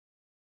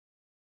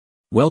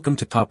Welcome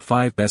to Top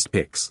 5 Best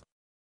Picks.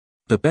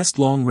 The best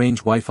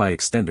long-range Wi-Fi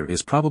extender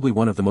is probably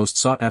one of the most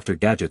sought-after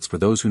gadgets for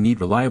those who need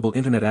reliable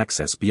internet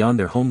access beyond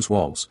their home's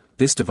walls.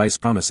 This device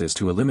promises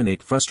to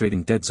eliminate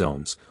frustrating dead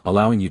zones,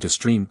 allowing you to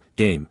stream,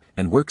 game,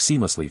 and work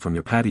seamlessly from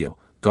your patio,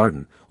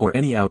 garden, or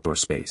any outdoor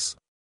space.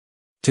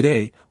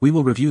 Today, we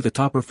will review the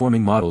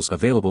top-performing models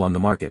available on the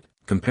market,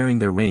 comparing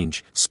their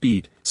range,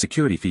 speed,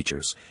 security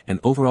features, and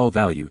overall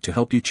value to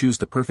help you choose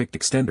the perfect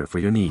extender for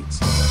your needs.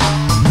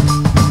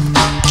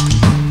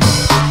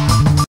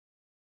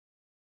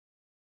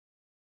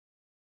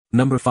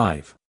 Number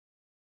 5.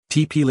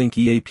 TP-Link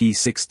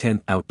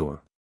EAP610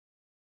 Outdoor.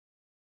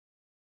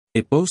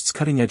 It boasts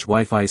cutting-edge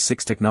Wi-Fi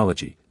 6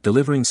 technology,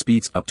 delivering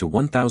speeds up to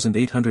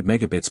 1,800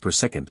 megabits per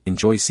second.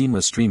 Enjoy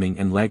seamless streaming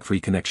and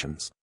lag-free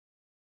connections.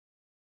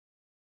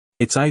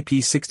 Its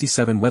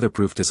IP67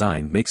 weatherproof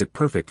design makes it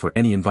perfect for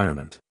any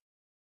environment.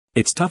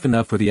 It's tough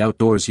enough for the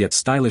outdoors yet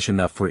stylish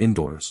enough for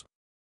indoors.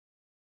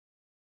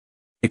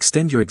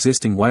 Extend your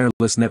existing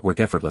wireless network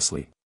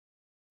effortlessly.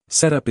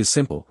 Setup is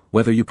simple,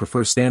 whether you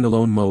prefer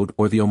standalone mode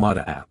or the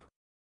Omada app.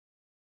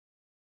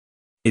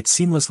 It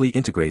seamlessly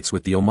integrates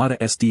with the Omada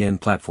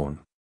SDN platform.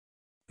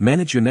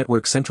 Manage your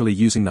network centrally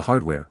using the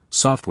hardware,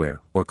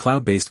 software, or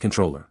cloud-based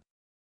controller.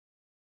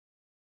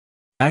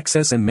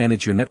 Access and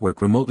manage your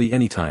network remotely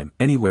anytime,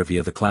 anywhere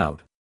via the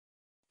cloud.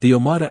 The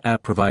Omada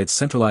app provides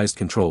centralized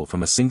control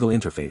from a single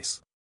interface.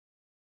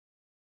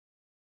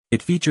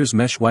 It features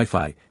mesh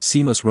Wi-Fi,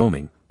 seamless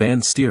roaming,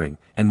 band steering,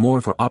 and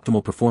more for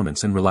optimal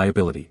performance and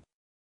reliability.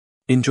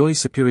 Enjoy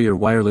superior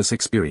wireless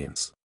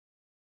experience.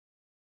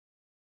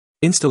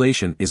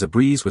 Installation is a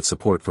breeze with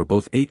support for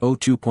both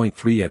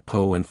 802.3 at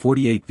PoE and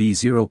 48V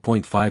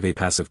 0.5A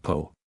passive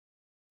PoE.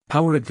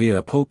 Power it via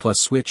a PoE Plus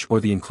switch or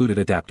the included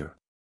adapter.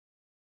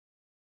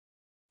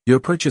 Your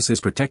purchase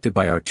is protected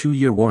by our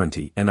 2-year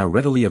warranty and our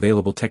readily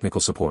available technical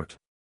support.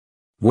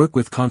 Work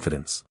with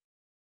confidence.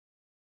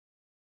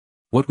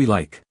 What we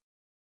like.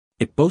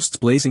 It boasts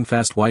blazing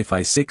fast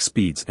Wi-Fi 6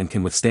 speeds and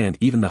can withstand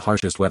even the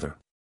harshest weather.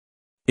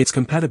 Its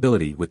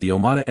compatibility with the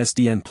Omada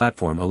SDN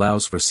platform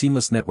allows for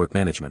seamless network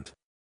management.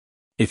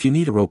 If you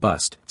need a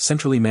robust,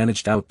 centrally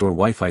managed outdoor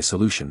Wi-Fi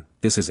solution,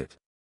 this is it.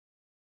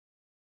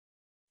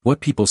 What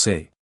people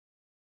say.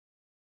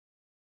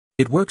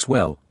 It works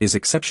well, is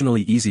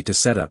exceptionally easy to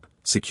set up,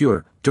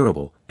 secure,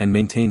 durable, and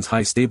maintains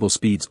high stable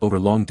speeds over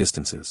long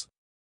distances.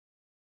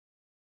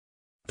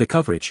 The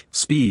coverage,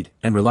 speed,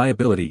 and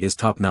reliability is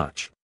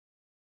top-notch.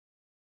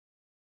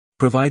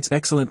 Provides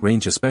excellent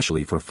range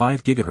especially for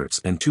 5 GHz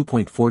and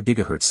 2.4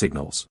 GHz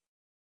signals.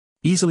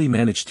 Easily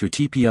managed through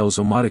TPL's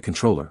Omada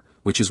controller,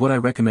 which is what I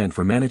recommend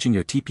for managing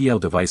your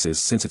TPL devices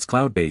since it's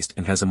cloud-based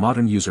and has a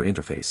modern user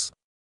interface.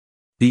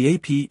 The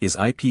AP is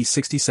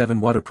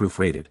IP67 waterproof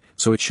rated,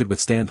 so it should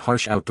withstand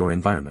harsh outdoor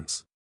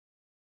environments.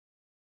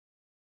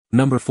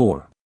 Number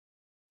 4.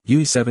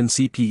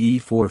 UeeVii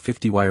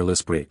CPE450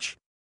 Wireless Bridge.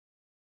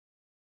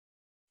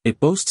 It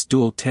boasts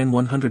dual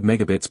 10-100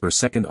 megabits per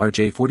second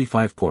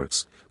RJ45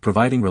 ports,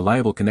 providing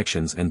reliable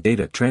connections and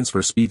data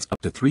transfer speeds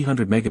up to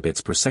 300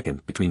 megabits per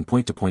second between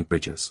point-to-point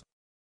bridges.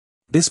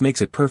 This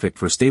makes it perfect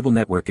for stable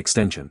network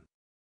extension.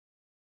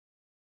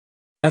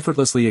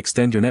 Effortlessly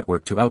extend your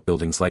network to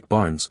outbuildings like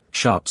barns,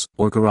 shops,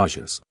 or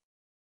garages.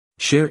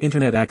 Share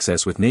internet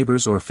access with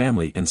neighbors or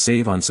family and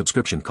save on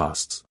subscription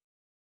costs.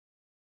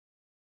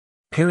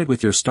 Pair it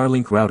with your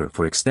Starlink router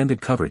for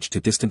extended coverage to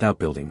distant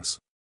outbuildings.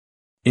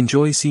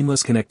 Enjoy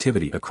seamless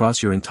connectivity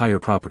across your entire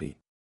property.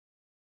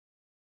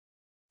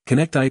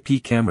 Connect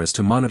IP cameras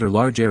to monitor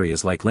large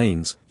areas like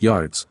lanes,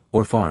 yards,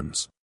 or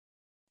farms.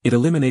 It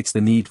eliminates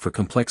the need for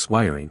complex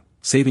wiring,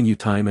 saving you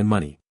time and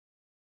money.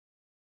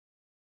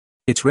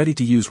 It's ready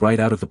to use right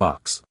out of the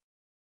box.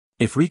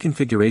 If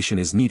reconfiguration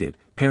is needed,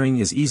 pairing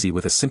is easy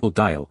with a simple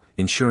dial,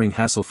 ensuring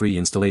hassle-free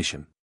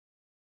installation.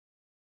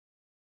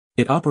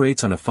 It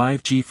operates on a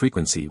 5G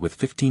frequency with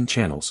 15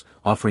 channels,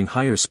 offering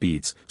higher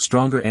speeds,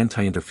 stronger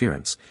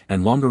anti-interference,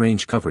 and longer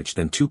range coverage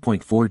than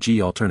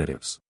 2.4G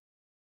alternatives.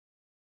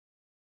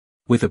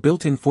 With a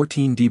built-in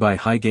 14 dB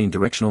high-gain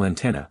directional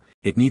antenna,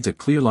 it needs a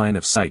clear line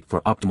of sight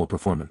for optimal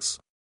performance.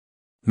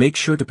 Make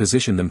sure to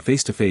position them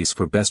face-to-face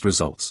for best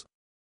results.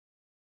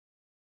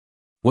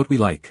 What we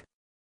like.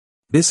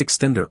 This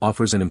extender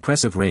offers an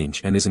impressive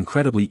range and is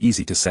incredibly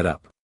easy to set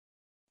up.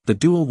 The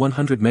dual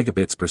 100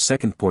 megabits per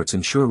second ports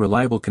ensure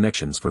reliable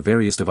connections for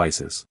various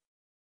devices.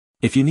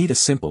 If you need a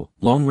simple,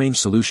 long-range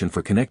solution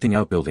for connecting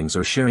outbuildings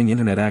or sharing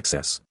internet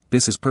access,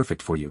 this is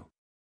perfect for you.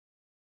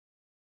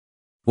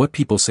 What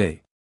people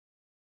say.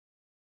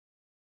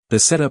 The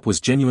setup was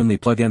genuinely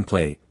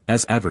plug-and-play,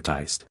 as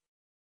advertised.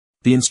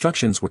 The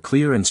instructions were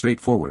clear and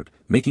straightforward,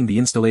 making the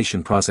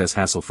installation process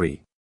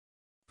hassle-free.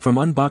 From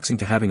unboxing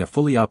to having a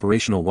fully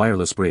operational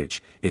wireless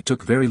bridge, it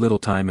took very little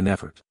time and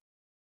effort.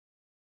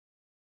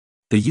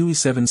 The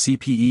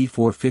UeeVii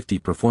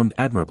CPE450 performed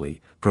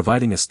admirably,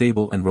 providing a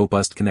stable and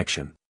robust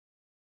connection.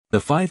 The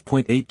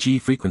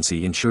 5.8G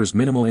frequency ensures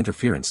minimal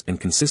interference and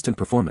consistent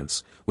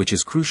performance, which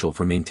is crucial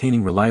for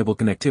maintaining reliable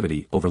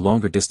connectivity over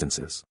longer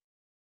distances.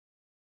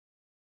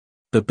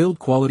 The build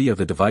quality of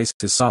the device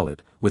is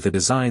solid, with a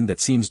design that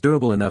seems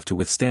durable enough to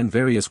withstand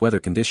various weather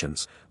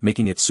conditions,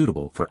 making it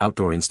suitable for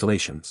outdoor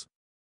installations.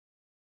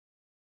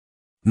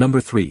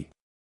 Number 3.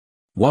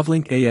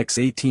 WAVLINK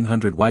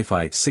AX1800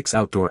 Wi-Fi 6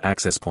 Outdoor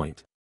Access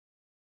Point.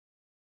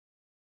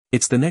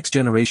 It's the next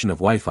generation of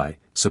Wi-Fi,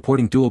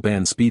 supporting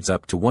dual-band speeds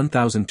up to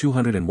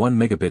 1201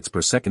 megabits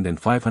per second and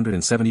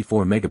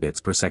 574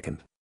 megabits per second.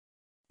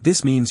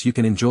 This means you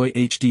can enjoy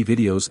HD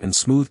videos and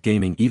smooth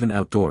gaming even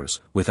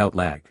outdoors, without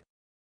lag.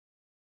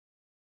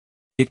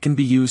 It can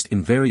be used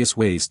in various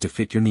ways to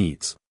fit your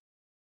needs.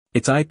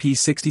 Its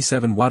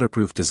IP67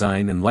 waterproof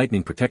design and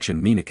lightning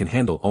protection mean it can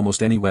handle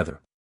almost any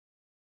weather.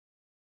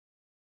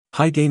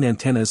 High-gain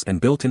antennas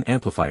and built-in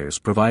amplifiers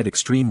provide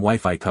extreme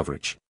Wi-Fi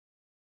coverage.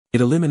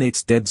 It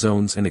eliminates dead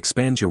zones and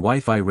expands your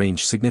Wi-Fi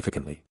range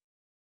significantly.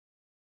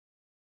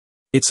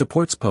 It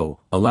supports PoE,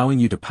 allowing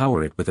you to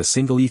power it with a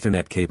single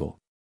Ethernet cable.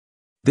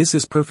 This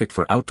is perfect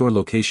for outdoor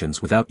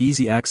locations without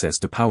easy access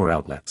to power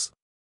outlets.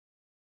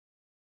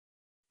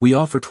 We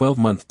offer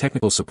 12-month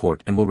technical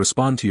support and will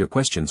respond to your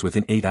questions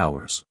within 8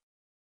 hours.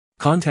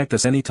 Contact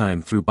us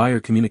anytime through buyer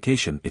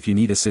communication if you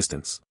need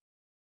assistance.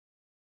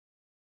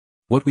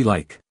 What we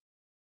like.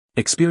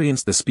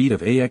 Experience the speed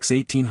of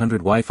AX1800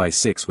 Wi-Fi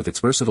 6 with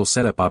its versatile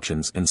setup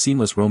options and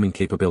seamless roaming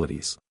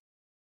capabilities.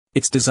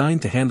 It's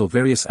designed to handle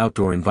various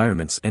outdoor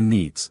environments and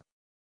needs.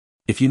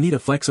 If you need a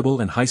flexible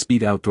and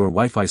high-speed outdoor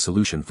Wi-Fi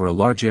solution for a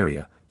large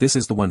area, this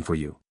is the one for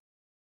you.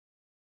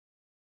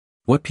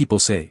 What people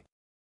say.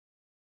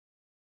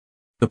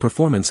 The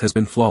performance has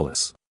been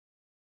flawless.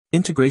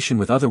 Integration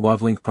with other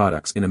WAVLINK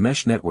products in a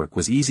mesh network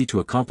was easy to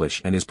accomplish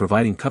and is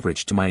providing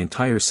coverage to my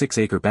entire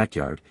 6-acre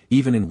backyard,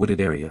 even in wooded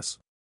areas.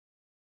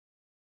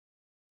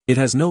 It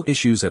has no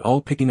issues at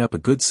all picking up a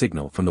good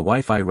signal from the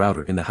Wi-Fi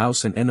router in the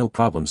house and no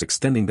problems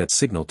extending that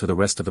signal to the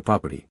rest of the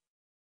property.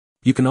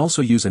 You can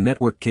also use a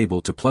network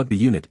cable to plug the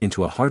unit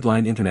into a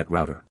hardline internet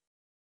router.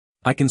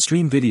 I can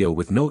stream video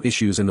with no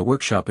issues in the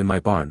workshop in my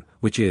barn,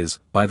 which is,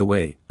 by the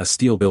way, a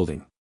steel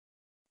building.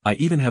 I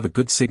even have a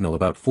good signal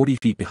about 40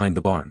 feet behind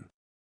the barn.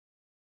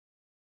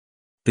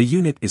 The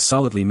unit is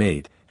solidly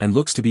made, and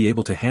looks to be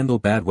able to handle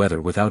bad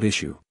weather without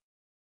issue.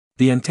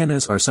 The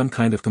antennas are some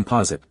kind of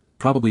composite,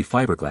 probably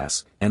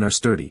fiberglass, and are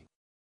sturdy.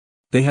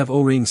 They have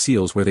O-ring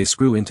seals where they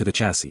screw into the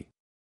chassis.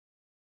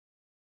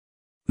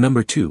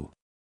 Number 2.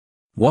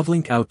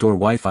 WAVLINK Outdoor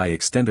Wi-Fi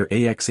Extender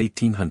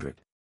AX1800.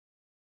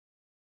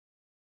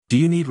 Do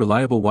you need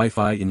reliable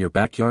Wi-Fi in your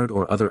backyard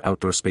or other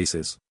outdoor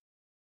spaces?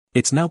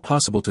 It's now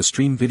possible to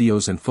stream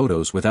videos and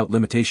photos without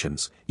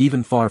limitations,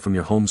 even far from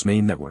your home's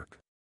main network.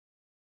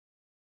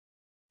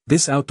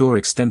 This outdoor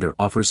extender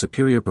offers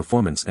superior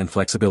performance and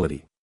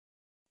flexibility.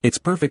 It's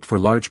perfect for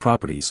large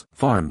properties,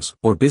 farms,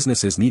 or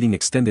businesses needing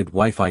extended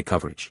Wi-Fi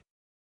coverage.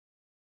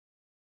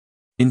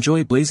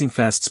 Enjoy blazing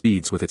fast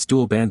speeds with its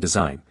dual-band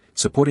design,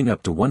 supporting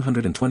up to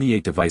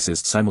 128 devices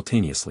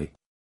simultaneously.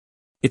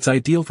 It's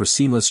ideal for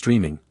seamless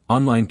streaming,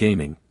 online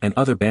gaming, and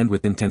other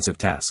bandwidth-intensive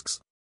tasks.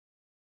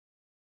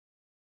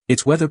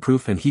 It's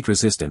weatherproof and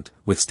heat-resistant,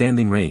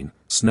 withstanding rain,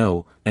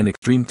 snow, and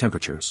extreme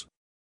temperatures.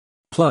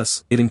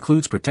 Plus, it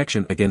includes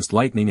protection against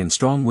lightning and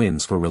strong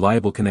winds for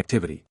reliable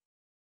connectivity.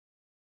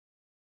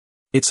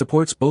 It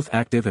supports both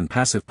active and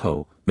passive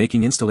PoE,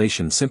 making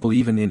installation simple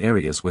even in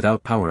areas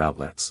without power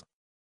outlets.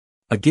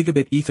 A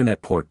gigabit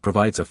Ethernet port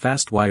provides a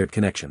fast wired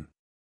connection.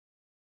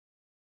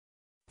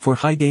 For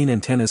high-gain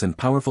antennas and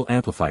powerful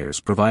amplifiers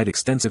provide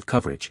extensive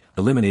coverage,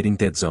 eliminating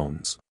dead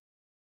zones.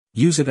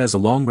 Use it as a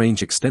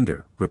long-range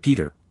extender,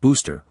 repeater,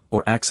 booster,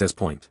 or access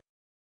point.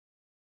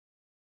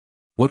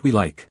 What we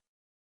like.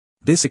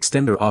 This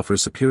extender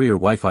offers superior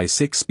Wi-Fi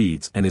 6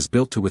 speeds and is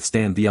built to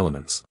withstand the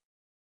elements.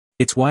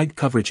 Its wide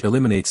coverage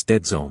eliminates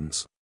dead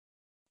zones.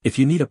 If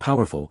you need a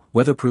powerful,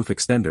 weatherproof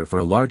extender for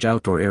a large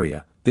outdoor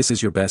area, this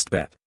is your best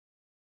bet.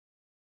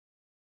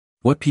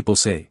 What people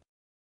say.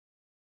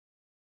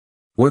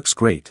 Works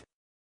great.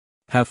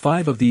 Have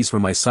 5 of these for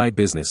my side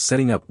business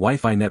setting up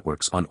Wi-Fi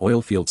networks on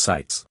oilfield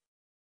sites.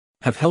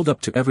 Have held up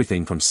to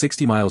everything from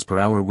 60 miles per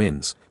hour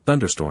winds,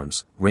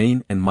 thunderstorms,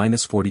 rain and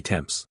 -40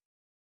 temps.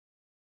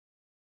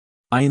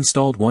 I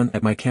installed one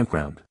at my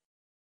campground.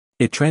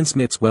 It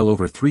transmits well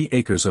over 3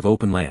 acres of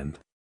open land.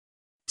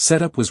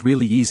 Setup was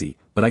really easy,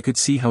 but I could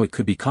see how it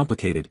could be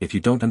complicated if you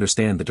don't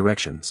understand the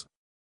directions.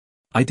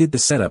 I did the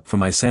setup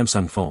from my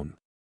Samsung phone.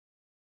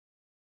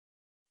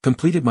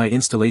 Completed my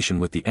installation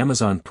with the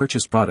Amazon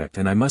purchased product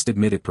and I must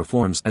admit it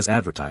performs as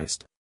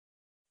advertised.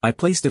 I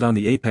placed it on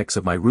the apex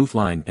of my roof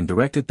line and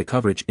directed the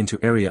coverage into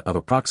area of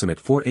approximate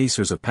 4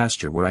 acres of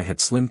pasture where I had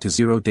slim to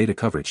zero data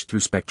coverage through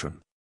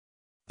spectrum.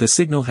 The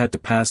signal had to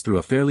pass through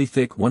a fairly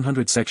thick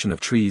 100 section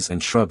of trees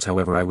and shrubs,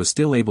 however I was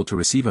still able to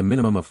receive a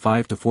minimum of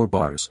 5 to 4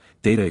 bars,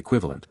 data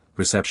equivalent,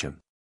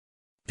 reception.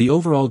 The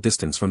overall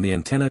distance from the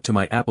antenna to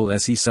my Apple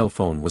SE cell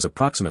phone was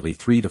approximately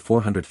 300 to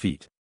 400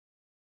 feet.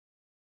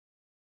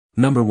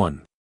 Number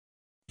 1.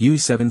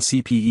 UeeVii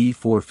CPE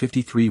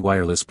 453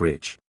 Wireless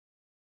Bridge.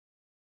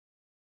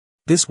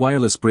 This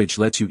wireless bridge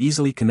lets you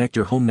easily connect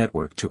your home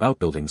network to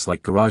outbuildings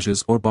like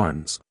garages or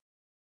barns.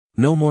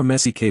 No more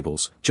messy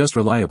cables, just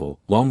reliable,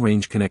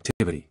 long-range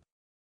connectivity.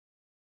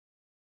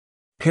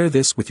 Pair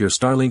this with your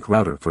Starlink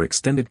router for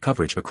extended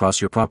coverage across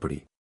your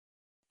property.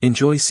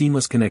 Enjoy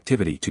seamless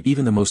connectivity to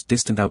even the most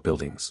distant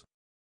outbuildings.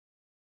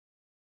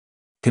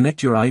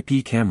 Connect your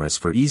IP cameras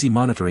for easy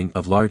monitoring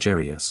of large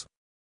areas.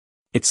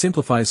 It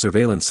simplifies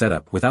surveillance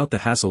setup without the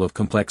hassle of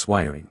complex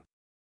wiring.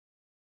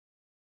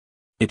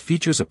 It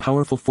features a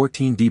powerful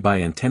 14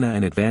 dBi antenna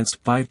and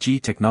advanced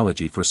 5G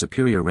technology for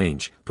superior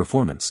range,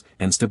 performance,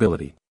 and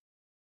stability.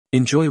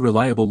 Enjoy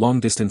reliable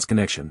long-distance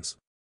connections.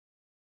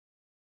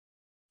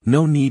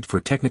 No need for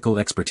technical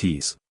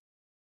expertise.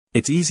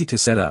 It's easy to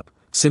set up,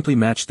 simply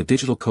match the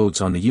digital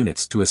codes on the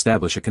units to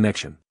establish a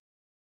connection.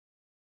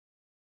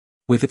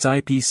 With its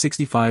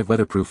IP65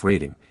 weatherproof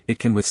rating, it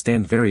can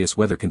withstand various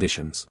weather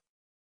conditions.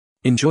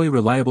 Enjoy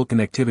reliable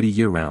connectivity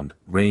year-round,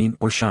 rain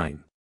or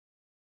shine.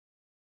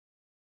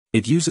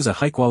 It uses a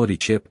high-quality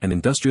chip and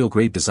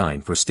industrial-grade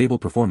design for stable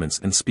performance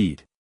and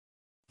speed.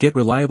 Get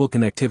reliable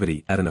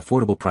connectivity at an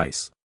affordable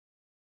price.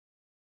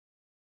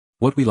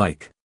 What we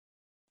like.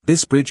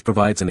 This bridge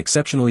provides an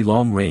exceptionally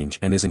long range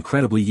and is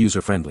incredibly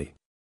user-friendly.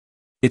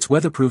 Its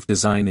weatherproof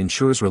design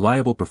ensures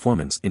reliable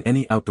performance in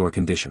any outdoor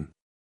condition.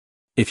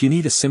 If you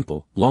need a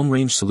simple,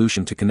 long-range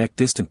solution to connect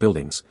distant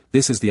buildings,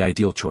 this is the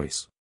ideal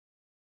choice.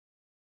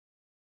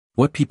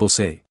 What people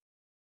say.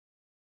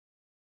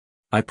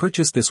 I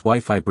purchased this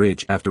Wi-Fi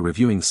bridge after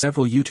reviewing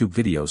several YouTube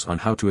videos on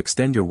how to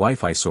extend your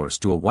Wi-Fi source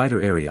to a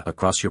wider area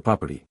across your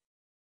property.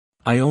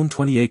 I own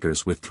 20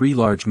 acres with 3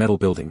 large metal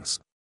buildings.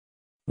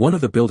 One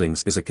of the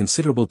buildings is a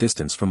considerable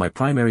distance from my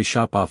primary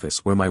shop office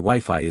where my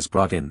Wi-Fi is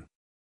brought in.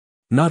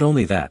 Not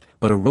only that,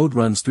 but a road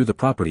runs through the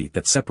property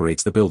that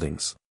separates the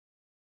buildings.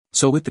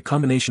 So with the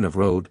combination of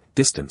road,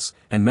 distance,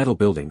 and metal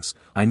buildings,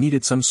 I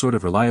needed some sort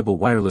of reliable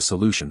wireless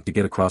solution to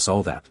get across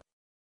all that.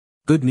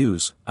 Good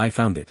news, I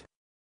found it.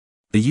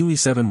 The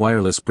UeeVii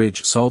wireless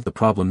bridge solved the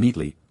problem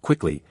neatly,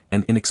 quickly,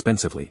 and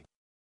inexpensively.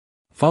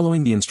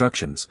 Following the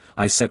instructions,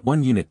 I set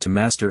one unit to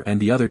master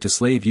and the other to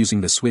slave using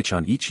the switch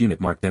on each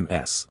unit marked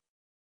MS.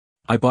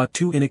 I bought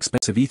 2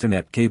 inexpensive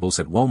Ethernet cables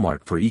at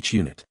Walmart for each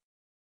unit.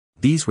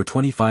 These were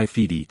 25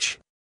 feet each.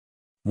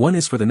 One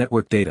is for the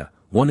network data,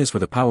 one is for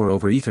the power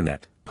over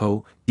Ethernet,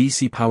 PoE,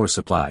 DC power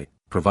supply,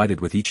 provided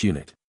with each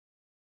unit.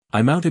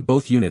 I mounted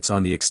both units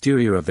on the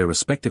exterior of their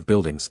respective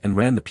buildings and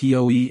ran the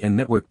PoE and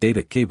network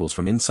data cables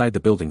from inside the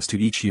buildings to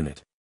each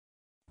unit.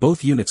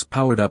 Both units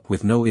powered up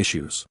with no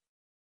issues.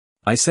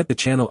 I set the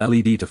channel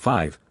LED to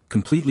 5,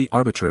 completely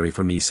arbitrary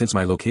for me since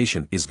my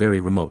location is very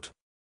remote.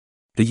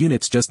 The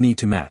units just need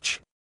to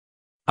match.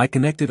 I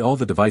connected all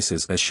the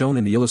devices as shown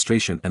in the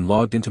illustration and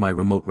logged into my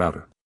remote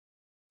router.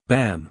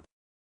 Bam!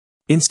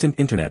 Instant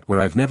internet where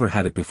I've never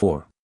had it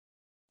before.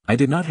 I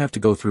did not have to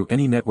go through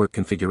any network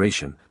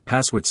configuration,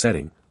 password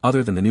setting,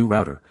 other than the new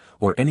router,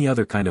 or any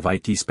other kind of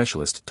IT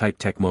specialist type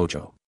tech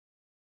mojo.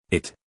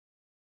 It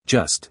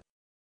just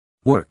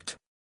worked.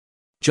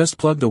 Just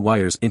plug the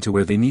wires into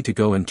where they need to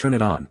go and turn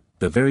it on,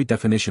 the very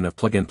definition of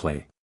plug and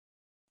play.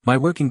 My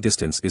working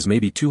distance is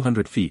maybe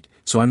 200 feet,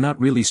 so I'm not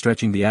really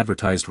stretching the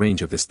advertised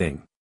range of this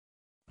thing.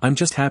 I'm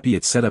just happy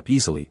it's set up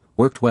easily,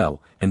 worked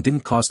well, and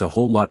didn't cost a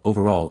whole lot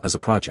overall as a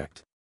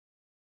project.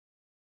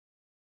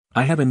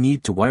 I have a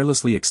need to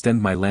wirelessly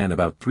extend my LAN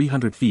about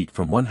 300 feet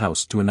from one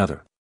house to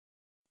another.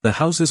 The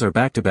houses are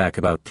back-to-back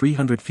about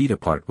 300 feet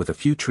apart with a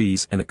few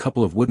trees and a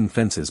couple of wooden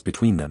fences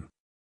between them.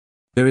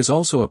 There is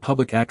also a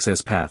public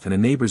access path and a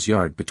neighbor's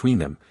yard between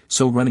them,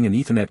 so running an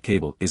Ethernet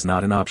cable is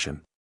not an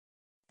option.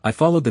 I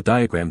followed the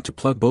diagram to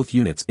plug both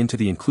units into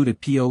the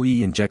included PoE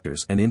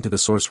injectors and into the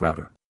source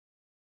router.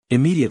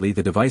 Immediately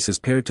the devices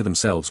paired to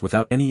themselves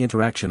without any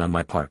interaction on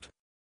my part.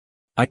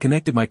 I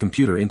connected my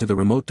computer into the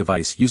remote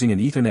device using an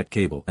Ethernet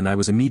cable and I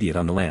was immediate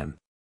on the LAN.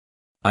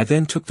 I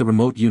then took the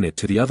remote unit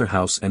to the other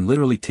house and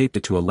literally taped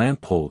it to a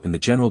lamp pole in the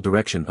general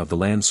direction of the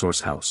LAN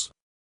source house.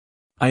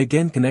 I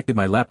again connected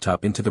my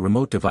laptop into the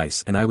remote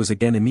device and I was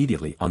again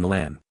immediately on the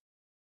LAN.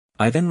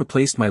 I then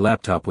replaced my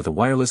laptop with a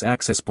wireless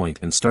access point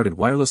and started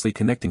wirelessly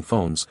connecting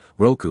phones,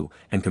 Roku,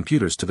 and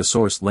computers to the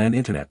source LAN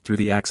internet through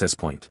the access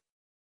point.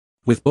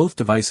 With both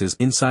devices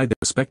inside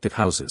their respective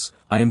houses,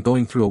 I am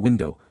going through a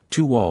window,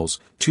 2 walls,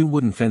 2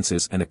 wooden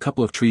fences and a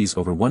couple of trees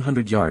over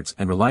 100 yards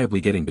and reliably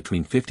getting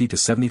between 50 to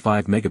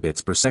 75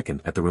 megabits per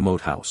second at the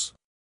remote house.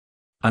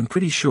 I'm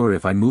pretty sure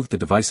if I moved the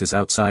devices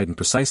outside and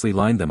precisely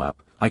lined them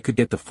up, I could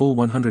get the full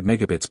 100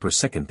 megabits per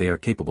second they are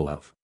capable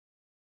of.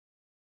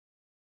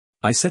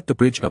 I set the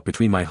bridge up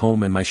between my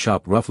home and my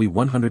shop roughly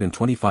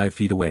 125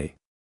 feet away.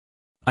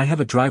 I have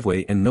a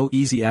driveway and no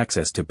easy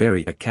access to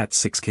bury a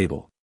Cat6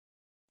 cable.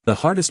 The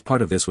hardest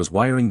part of this was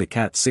wiring the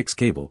Cat6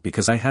 cable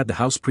because I had the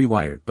house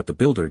pre-wired but the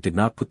builder did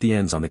not put the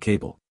ends on the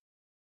cable.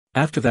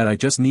 After that I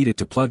just needed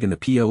to plug in the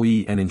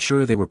PoE and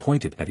ensure they were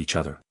pointed at each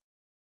other.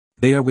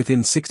 They are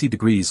within 60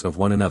 degrees of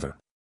one another.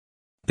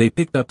 They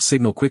picked up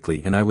signal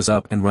quickly and I was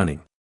up and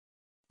running.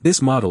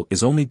 This model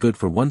is only good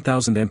for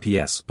 1000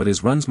 MPS but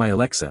it runs my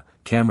Alexa,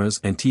 cameras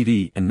and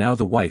TV and now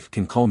the wife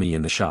can call me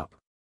in the shop.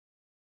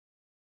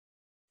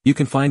 You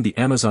can find the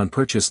Amazon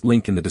purchase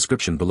link in the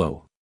description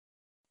below.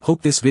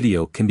 Hope this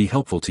video can be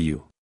helpful to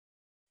you.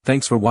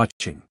 Thanks for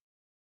watching.